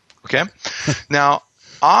 Okay? Now,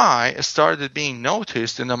 I started being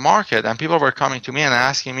noticed in the market, and people were coming to me and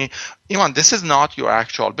asking me, Iman, this is not your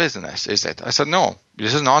actual business, is it? I said, no,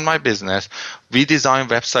 this is not my business. We design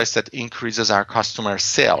websites that increases our customer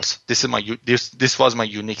sales. This was my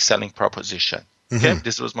unique selling proposition. Okay,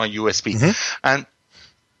 this was my USP. And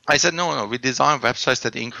I said, no, we design websites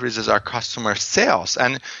that increases our customer sales.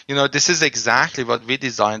 And, this is exactly what we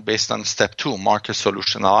designed based on step 2, market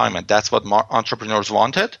solution alignment. That's what entrepreneurs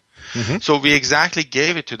wanted. So we exactly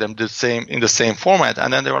gave it to them in the same format.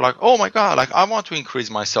 And then they were like, oh my God, I want to increase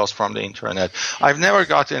my sales from the internet. I've never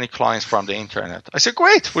got any clients from the internet. I said,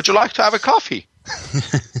 great. Would you like to have a coffee?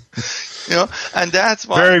 And that's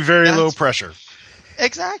why. Very, very low pressure.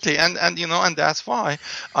 Exactly. And that's why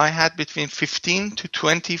I had between 15 to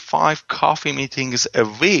 25 coffee meetings a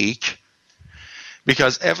week,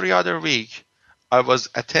 because every other week I was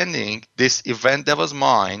attending this event that was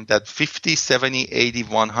mine, that 50, 70, 80,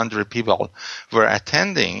 100 people were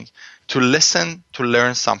attending to listen, to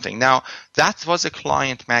learn something. Now, that was a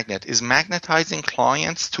client magnet, is magnetizing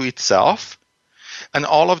clients to itself. And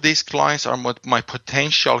all of these clients are my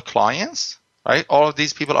potential clients, right? All of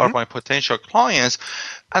these people are my potential clients.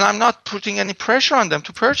 And I'm not putting any pressure on them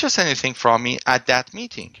to purchase anything from me at that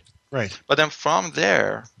meeting. Right. But then from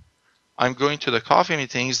there, I'm going to the coffee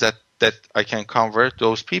meetings that I can convert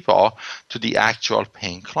those people to the actual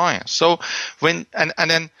paying clients. So then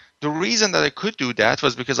the reason that I could do that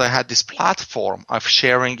was because I had this platform of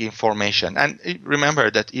sharing information. And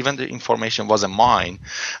remember that even the information wasn't mine.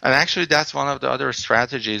 And actually, that's one of the other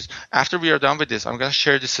strategies. After we are done with this, I'm going to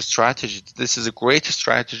share this strategy. This is a great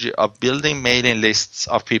strategy of building mailing lists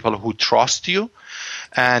of people who trust you.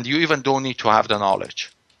 And you even don't need to have the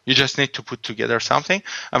knowledge. You just need to put together something.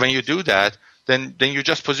 And when you do that, then you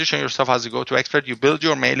just position yourself as a go-to expert. You build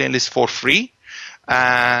your mailing list for free.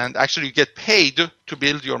 And actually, you get paid to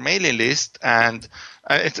build your mailing list, and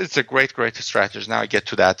it's a great strategy. Now I get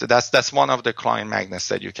to that. That's one of the client magnets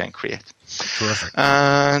that you can create. Terrific.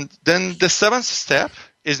 And then the 7th step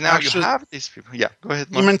is now you have these people. Yeah, go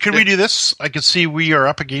ahead, Mark. Eamon, can we do this? I can see we are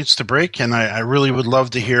up against the break, and I really would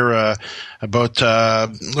love to hear about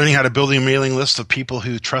learning how to build a mailing list of people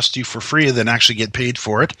who trust you for free and then actually get paid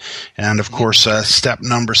for it. And, of course, step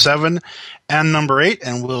number 7 and number 8,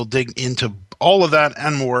 and we'll dig into all of that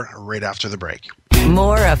and more right after the break.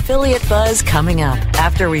 More Affiliate Buzz coming up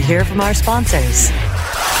after we hear from our sponsors.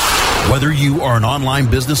 Whether you are an online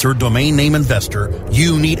business or domain name investor,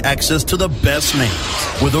 you need access to the best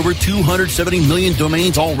names. With over 270 million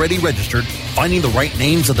domains already registered, finding the right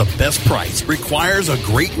names at the best price requires a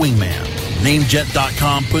great wingman.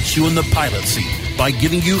 Namejet.com puts you in the pilot seat by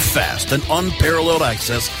giving you fast and unparalleled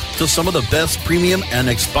access to some of the best premium and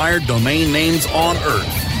expired domain names on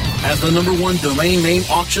earth. As the #1 domain name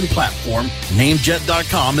auction platform,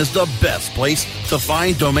 Namejet.com is the best place to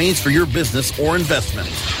find domains for your business or investment.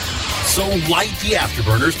 So light the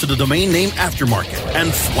afterburners to the domain name aftermarket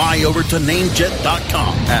and fly over to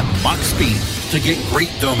Namejet.com at Mach speed to get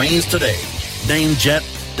great domains today.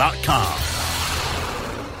 Namejet.com.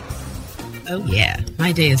 Oh yeah,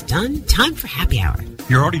 my day is done. Time for happy hour.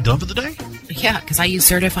 You're already done for the day? Yeah, because I use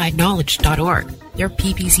CertifiedKnowledge.org. Their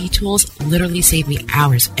PPC tools literally save me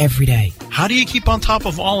hours every day. How do you keep on top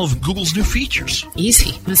of all of Google's new features?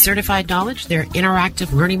 Easy. With Certified Knowledge, their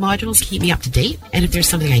interactive learning modules keep me up to date. And if there's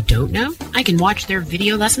something I don't know, I can watch their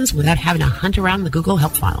video lessons without having to hunt around the Google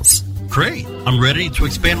Help files. Great. I'm ready to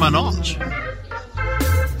expand my knowledge.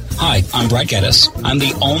 Hi, I'm Brett Geddes. I'm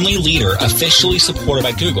the only leader officially supported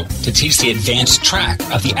by Google to teach the advanced track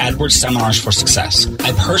of the AdWords Seminars for Success.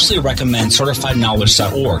 I personally recommend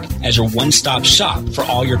CertifiedKnowledge.org as your one-stop shop for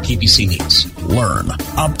all your PPC needs. Learn,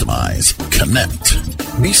 optimize,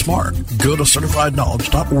 connect. Be smart. Go to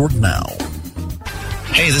CertifiedKnowledge.org now.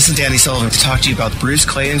 Hey, this is Danny Sullivan to talk to you about Bruce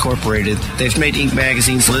Clay Incorporated. They've made Inc.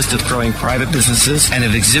 Magazine's list of growing private businesses and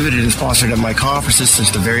have exhibited and sponsored at my conferences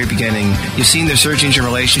since the very beginning. You've seen their search engine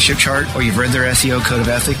relationship chart, or you've read their SEO code of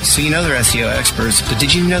ethics, so you know they're SEO experts. But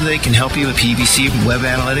did you know they can help you with PPC, web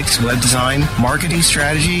analytics, web design, marketing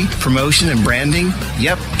strategy, promotion, and branding?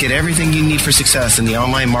 Yep, get everything you need for success in the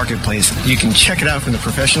online marketplace. You can check it out from the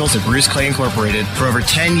professionals at Bruce Clay Incorporated. For over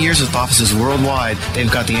 10 years with offices worldwide,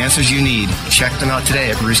 they've got the answers you need. Check them out today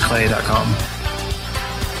at bruceclay.com.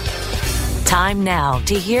 Time now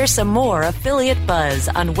to hear some more Affiliate Buzz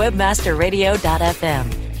on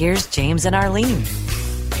webmasterradio.fm. Here's James and Arlene.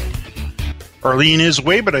 Arlene is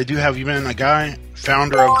away, but I do have Eamon Agai,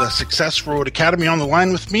 founder of the Success Road Academy, on the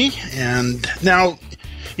line with me. And now,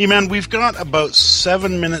 Eamon, we've got about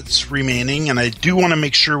 7 minutes remaining, and I do want to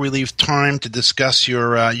make sure we leave time to discuss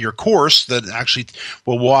your course that actually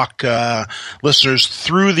will walk listeners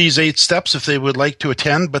through these 8 steps if they would like to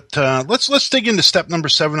attend. But let's dig into step number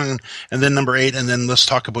 7 and then number 8, and then let's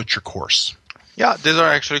talk about your course. Yeah, these are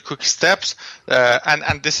actually quick steps,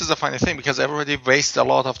 and this is a funny thing because everybody wastes a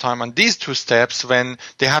lot of time on these 2 steps when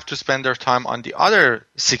they have to spend their time on the other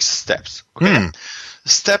 6 steps. Okay.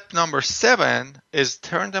 Step number 7 is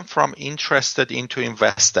turn them from interested into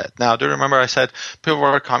invested. Now, do you remember I said people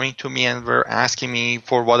were coming to me and were asking me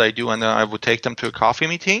for what I do, and then I would take them to a coffee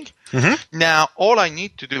meeting? Mm-hmm. Now, all I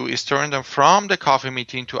need to do is turn them from the coffee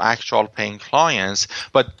meeting to actual paying clients.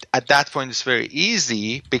 But at that point, it's very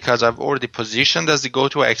easy because I've already positioned as the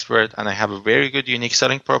go-to expert, and I have a very good unique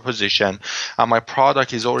selling proposition, and my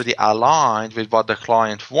product is already aligned with what the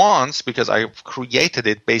client wants because I've created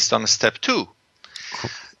it based on step 2.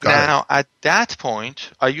 Now, at that point,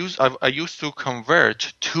 I used to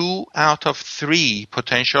convert 2 out of 3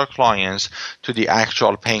 potential clients to the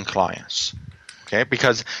actual paying clients. Okay,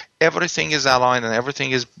 because everything is aligned and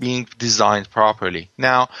everything is being designed properly.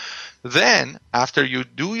 Now, then after you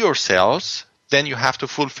do your sales, then you have to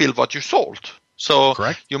fulfill what you sold. So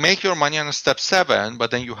correct. You make your money on step 7, but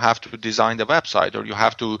then you have to design the website, or you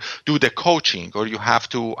have to do the coaching, or you have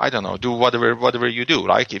to, I don't know, do whatever you do.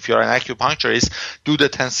 Like if you're an acupuncturist, do the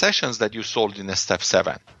 10 sessions that you sold in step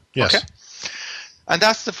 7. Yes. Okay? And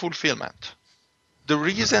that's the fulfillment. The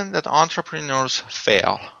reason that entrepreneurs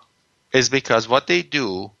fail is because what they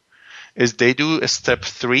do is they do a step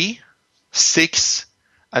 3, 6,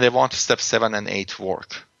 and they want step 7 and 8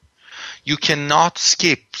 work. You cannot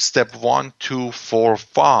skip step 1, 2, 4,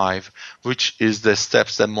 5, which is the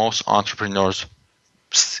steps that most entrepreneurs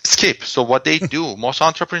skip. So what they do, most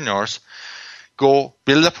entrepreneurs go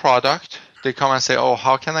build a product. They come and say, oh,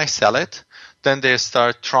 how can I sell it? Then they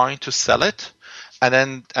start trying to sell it.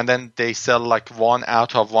 And then they sell like 1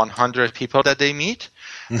 out of 100 people that they meet.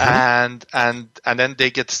 And then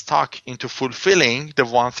they get stuck into fulfilling the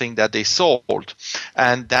one thing that they sold.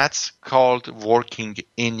 And that's called working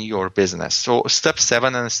in your business. So step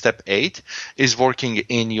 7 and step 8 is working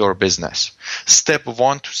in your business. Step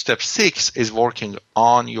 1 to step 6 is working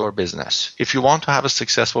on your business. If you want to have a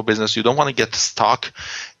successful business, you don't want to get stuck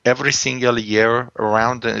every single year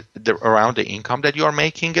around the income that you are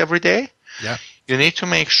making every day. Yeah. You need to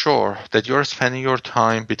make sure that you're spending your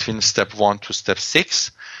time between step 1 to step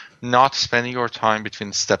 6, not spending your time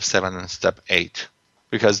between step 7 and step 8,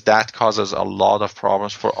 because that causes a lot of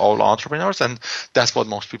problems for all entrepreneurs, and that's what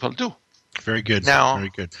most people do. Very good. Now, very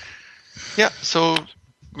good. Yeah. So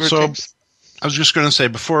I was just going to say,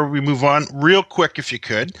 before we move on, real quick, if you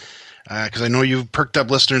could, because I know you've perked up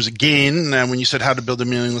listeners again when you said how to build a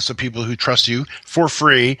mailing list of people who trust you for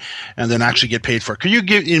free and then actually get paid for it. Could you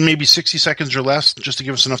give in maybe 60 seconds or less, just to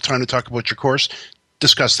give us enough time to talk about your course?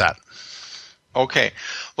 Discuss that. Okay.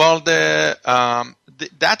 Well,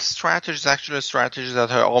 that strategy is actually a strategy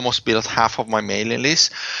that I almost built half of my mailing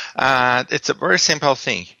list. And it's a very simple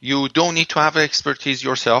thing. You don't need to have the expertise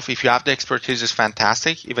yourself. If you have the expertise, it's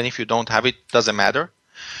fantastic. Even if you don't have it, doesn't matter.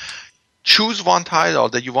 Choose one title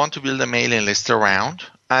that you want to build a mailing list around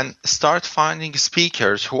and start finding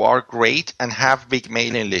speakers who are great and have big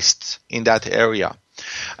mailing lists in that area.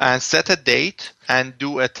 And set a date and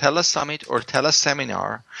do a telesummit or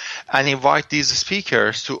teleseminar and invite these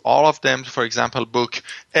speakers to all of them. For example, book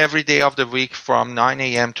every day of the week from 9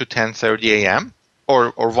 a.m. to 10:30 a.m.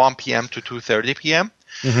 or 1 p.m. to 2:30 p.m.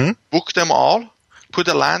 Book them all, put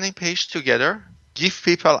a landing page together, give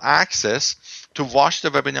people access to watch the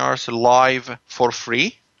webinars live for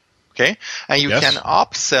free. Okay, and you can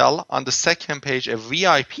upsell on the second page a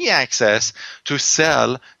VIP access to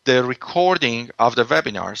sell the recording of the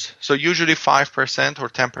webinars. So usually 5% or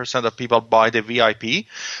 10% of people buy the VIP.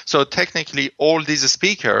 So technically all these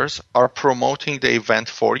speakers are promoting the event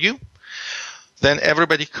for you. Then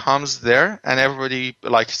everybody comes there and everybody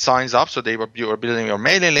signs up. So you are building your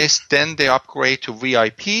mailing list. Then they upgrade to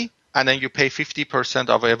VIP, and then you pay 50%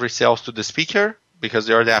 of every sales to the speaker, because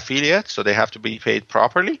they are the affiliate, so they have to be paid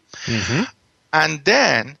properly. And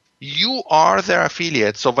then you are their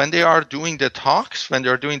affiliate. So when they are doing the talks, when they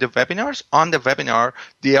are doing the webinars, on the webinar,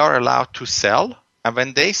 they are allowed to sell. And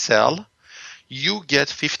when they sell, you get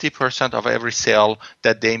 50% of every sale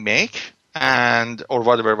that they make, and or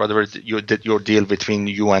whatever your deal between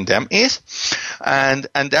you and them is. And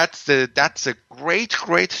that's a great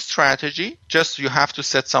strategy. Just you have to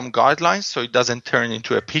set some guidelines so it doesn't turn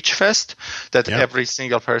into a pitch fest that every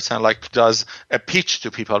single person does a pitch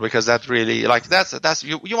to people, because that really that's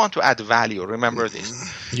you want to add value. Remember this.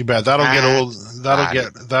 You bet. That'll get old.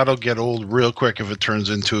 That'll get old real quick if it turns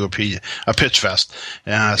into a pitch fest.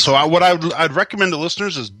 So what I'd recommend to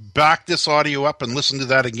listeners is back this audio up and listen to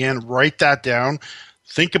that again. Write that down.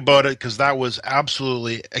 Think about it, because that was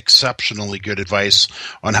absolutely exceptionally good advice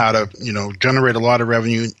on how to, generate a lot of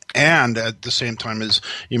revenue and at the same time, as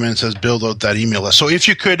Eman says, build out that email list. So if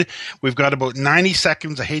you could, we've got about 90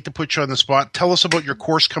 seconds. I hate to put you on the spot. Tell us about your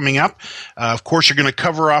course coming up. Of course, you're going to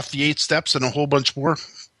cover off the 8 steps and a whole bunch more.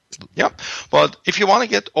 Yep. But if you want to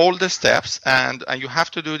get all the steps, and you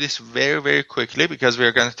have to do this very, very quickly, because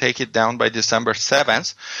we're going to take it down by December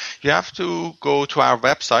 7th, you have to go to our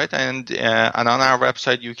website, and on our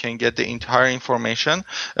website you can get the entire information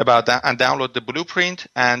about that and download the blueprint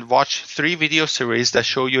and watch 3 video series that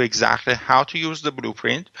show you exactly how to use the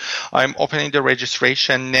blueprint. I'm opening the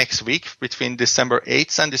registration next week between December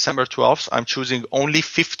 8th and December 12th. I'm choosing only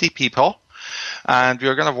 50 people. And we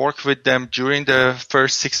are going to work with them during the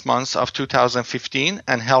first 6 months of 2015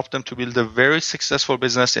 and help them to build a very successful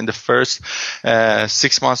business in the first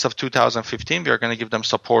 6 months of 2015. We are going to give them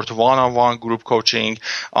support, one-on-one group coaching,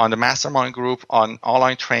 on the mastermind group, on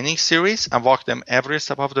online training series, and walk them every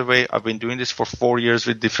step of the way. I've been doing this for 4 years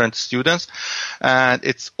with different students, and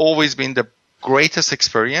it's always been the greatest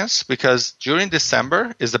experience, because during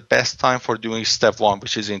December is the best time for doing step 1,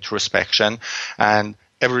 which is introspection, and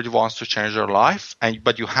everybody wants to change their life,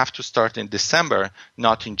 but you have to start in December,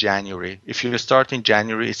 not in January. If you start in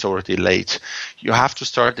January, it's already late. You have to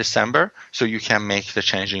start December so you can make the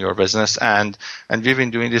change in your business. And we've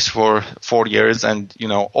been doing this for 4 years, and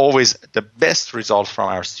always the best result from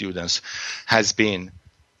our students has been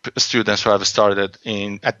students who have started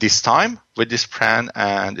at this time with this plan,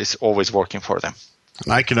 and it's always working for them.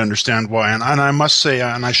 And I can understand why. And I must say,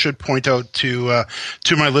 and I should point out to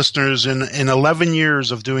my listeners, in 11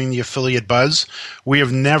 years of doing the Affiliate Buzz, we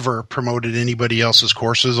have never promoted anybody else's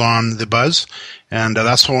courses on the Buzz. And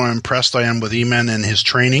that's how impressed I am with Eman and his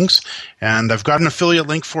trainings. And I've got an affiliate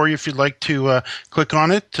link for you if you'd like to click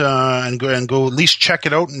on it and go at least check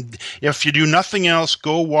it out. And if you do nothing else,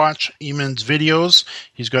 go watch Eman's videos.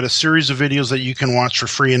 He's got a series of videos that you can watch for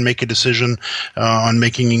free and make a decision on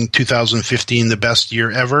making 2015 the best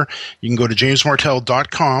year ever. You can go to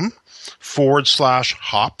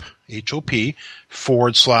jamesmartell.com/hop, HOP,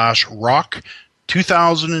 /rock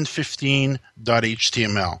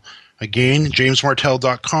 2015.html. Again,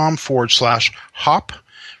 jamesmartell.com /hop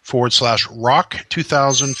 /rock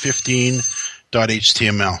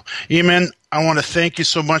 2015.html. Eman, I want to thank you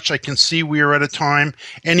so much. I can see we are out of time.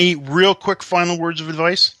 Any real quick final words of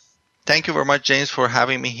advice? Thank you very much, James, for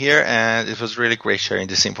having me here, and it was really great sharing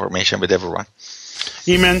this information with everyone.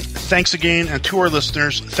 Eman, thanks again, and to our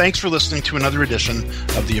listeners, thanks for listening to another edition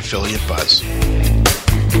of the Affiliate Buzz.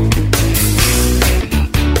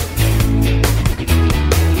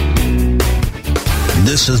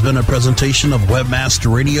 This has been a presentation of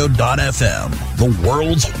WebmasterRadio.fm, the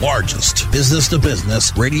world's largest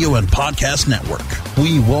business-to-business radio and podcast network.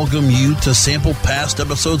 We welcome you to sample past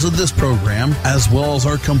episodes of this program, as well as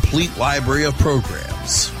our complete library of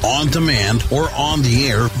programs, on demand or on the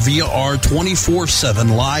air via our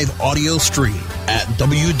 24/7 live audio stream at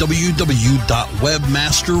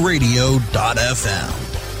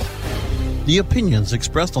www.webmasterradio.fm. The opinions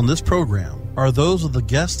expressed on this program are those of the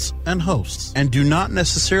guests and hosts and do not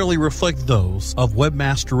necessarily reflect those of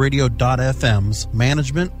WebmasterRadio.fm's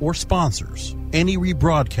management or sponsors. Any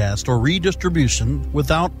rebroadcast or redistribution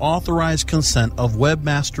without authorized consent of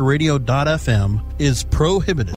WebmasterRadio.fm is prohibited.